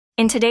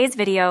In today's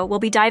video, we'll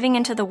be diving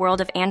into the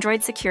world of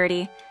Android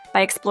security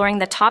by exploring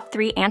the top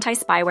 3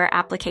 anti-spyware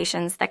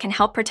applications that can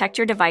help protect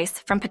your device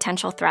from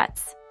potential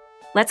threats.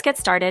 Let's get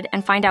started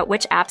and find out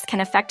which apps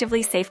can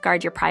effectively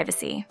safeguard your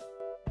privacy.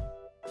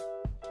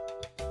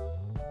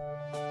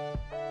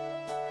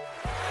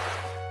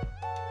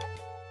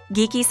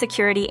 Geeky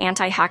Security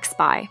Anti-Hack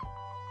Spy.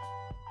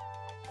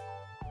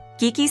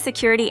 Geeky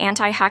Security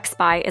Anti-Hack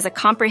Spy is a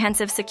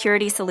comprehensive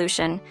security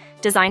solution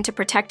designed to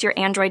protect your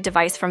Android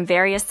device from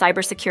various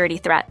cybersecurity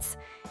threats,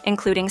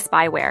 including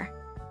spyware.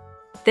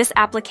 This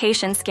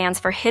application scans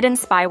for hidden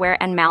spyware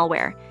and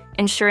malware,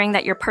 ensuring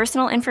that your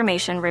personal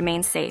information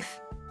remains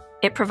safe.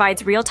 It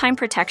provides real-time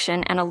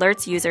protection and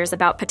alerts users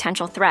about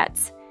potential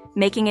threats,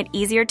 making it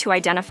easier to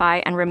identify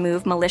and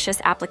remove malicious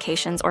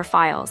applications or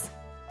files.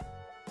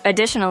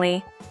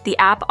 Additionally, the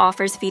app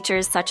offers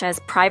features such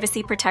as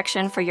privacy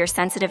protection for your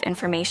sensitive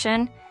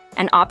information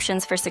and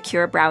options for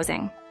secure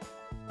browsing.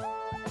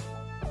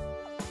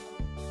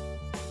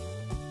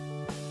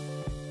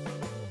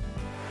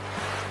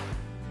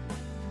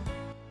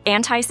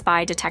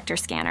 Anti-Spy Detector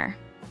Scanner.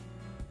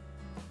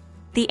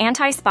 The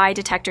Anti-Spy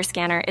Detector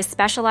Scanner is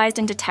specialized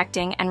in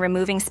detecting and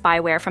removing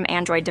spyware from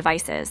Android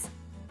devices.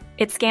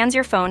 It scans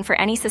your phone for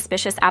any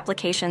suspicious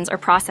applications or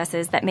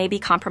processes that may be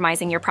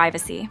compromising your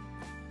privacy.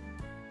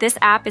 This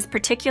app is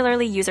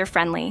particularly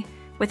user-friendly,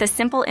 with a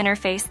simple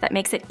interface that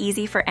makes it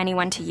easy for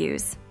anyone to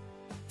use.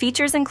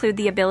 Features include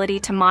the ability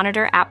to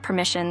monitor app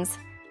permissions,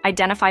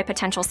 identify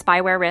potential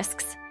spyware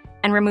risks,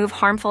 and remove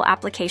harmful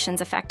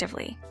applications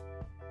effectively.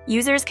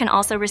 Users can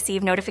also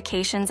receive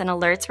notifications and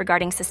alerts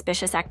regarding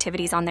suspicious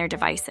activities on their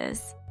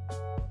devices.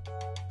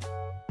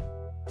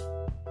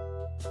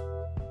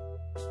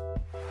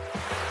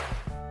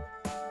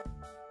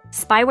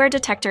 Spyware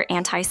Detector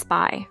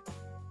Anti-Spy.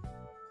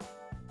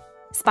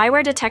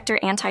 Spyware Detector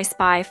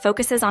Anti-Spy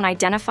focuses on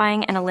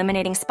identifying and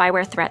eliminating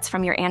spyware threats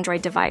from your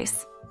Android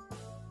device.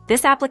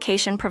 This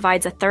application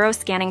provides a thorough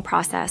scanning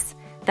process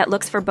that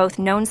looks for both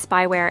known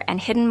spyware and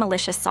hidden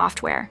malicious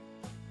software.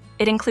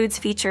 It includes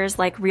features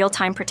like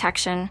real-time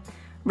protection,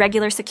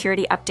 regular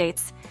security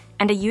updates,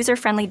 and a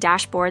user-friendly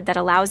dashboard that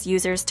allows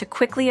users to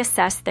quickly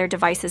assess their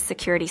device's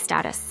security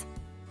status.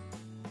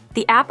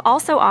 The app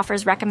also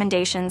offers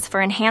recommendations for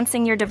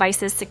enhancing your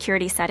device's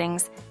security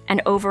settings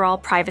and overall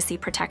privacy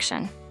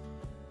protection.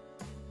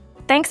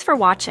 Thanks for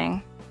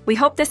watching. We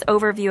hope this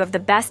overview of the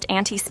best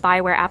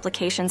anti-spyware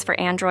applications for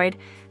Android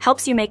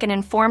helps you make an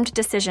informed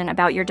decision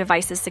about your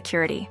device's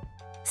security.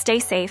 Stay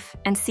safe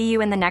and see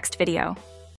you in the next video.